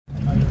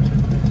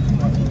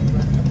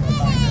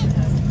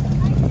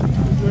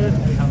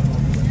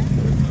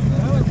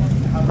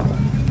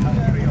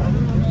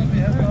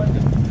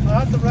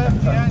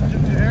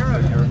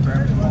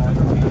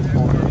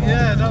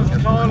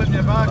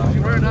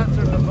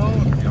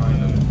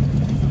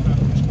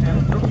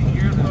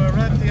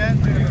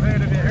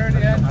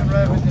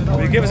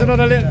us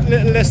another little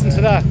listen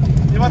to that.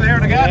 You want to hear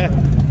it again? Yeah.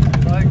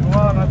 Right, go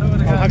on, I'll do it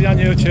again. I'll have you on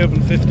YouTube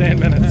in 15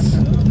 minutes.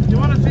 You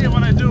want to see it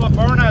when I do a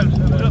burnout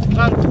and just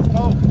cloud of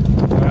smoke?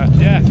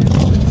 Yeah.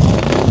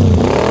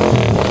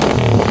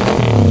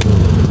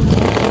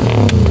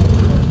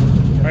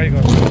 Very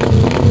good.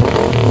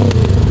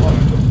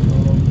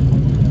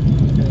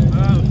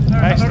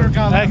 Another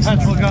gallon of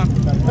petrol gone.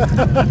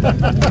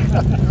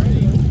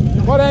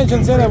 What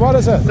engine's in it? What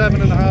is it?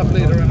 7.5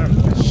 litre in it.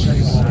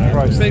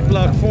 Christ. Big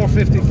block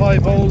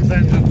 455 volts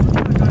engine.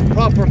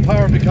 Proper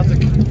power because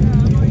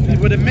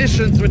with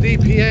emissions with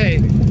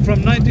EPA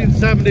from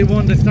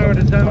 1971 they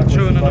started down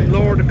tuning and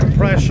lowered the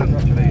compression.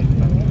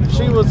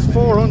 She was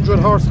 400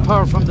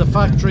 horsepower from the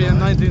factory in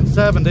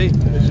 1970,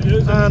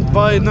 and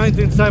by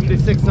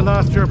 1976 the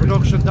last year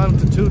production down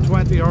to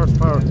 220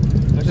 horsepower.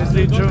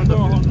 They detuned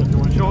them.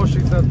 Joe, she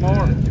said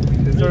more.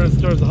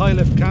 There's a high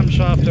lift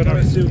camshaft in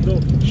her.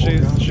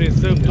 She's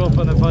souped up,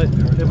 and if I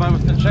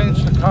was to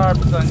change the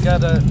carbs and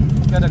get a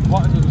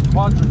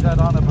quadra-jet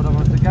on it, but if I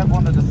was to get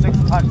one of the 6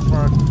 packs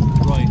for it,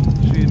 right,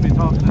 she'd be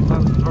talking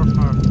 1,000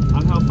 horsepower.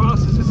 And how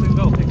fast does this thing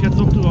go? It gets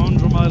up to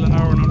 100 miles an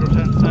hour in under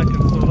 10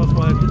 seconds, so that's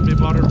why I couldn't be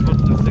bothered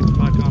putting a 6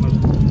 pack on it.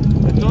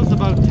 It does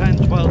about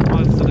 10-12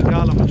 miles to the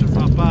gallon, which is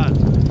not bad.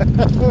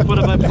 But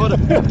if I put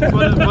the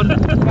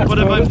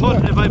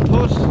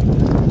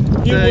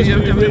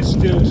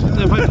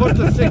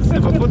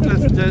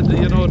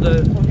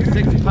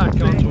 6 pack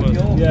onto it,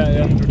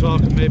 you're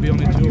talking maybe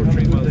only 2 or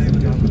 3 miles to the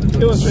gallon.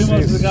 2 or 3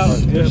 miles to the gallon.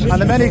 Yeah.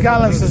 And how many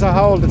gallons does it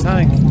hold, the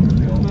tank?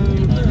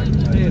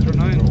 8 or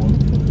 9.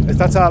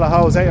 That's all it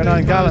holds, 8 or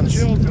 9 gallons.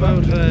 So you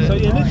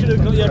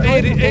literally you're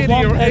driving from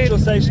one petrol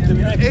station to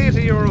the next.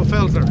 €80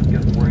 filter,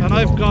 and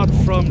I've got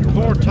from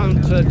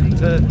Portown to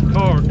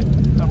Cork,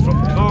 and from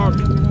Cork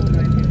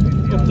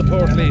up to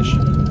Portlaoise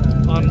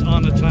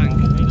on a tank,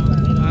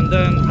 and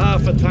then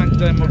half a tank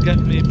then will get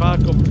me back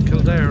up to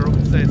Kildare, up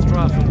to States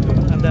Traffic,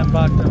 and then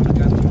back down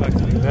again to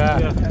Wexford.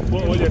 Yeah.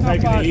 Well, you're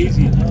taking it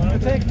easy. I'm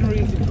taking her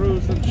easy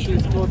cruise, and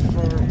she's good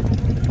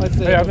for, I'd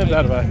say. Yeah, I've been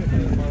that way.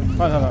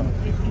 No.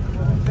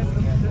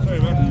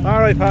 All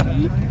right, Pat.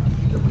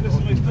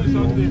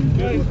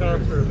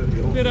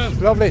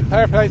 Lovely.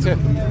 Fair play to you. I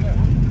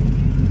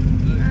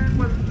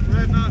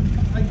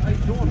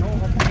don't know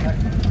what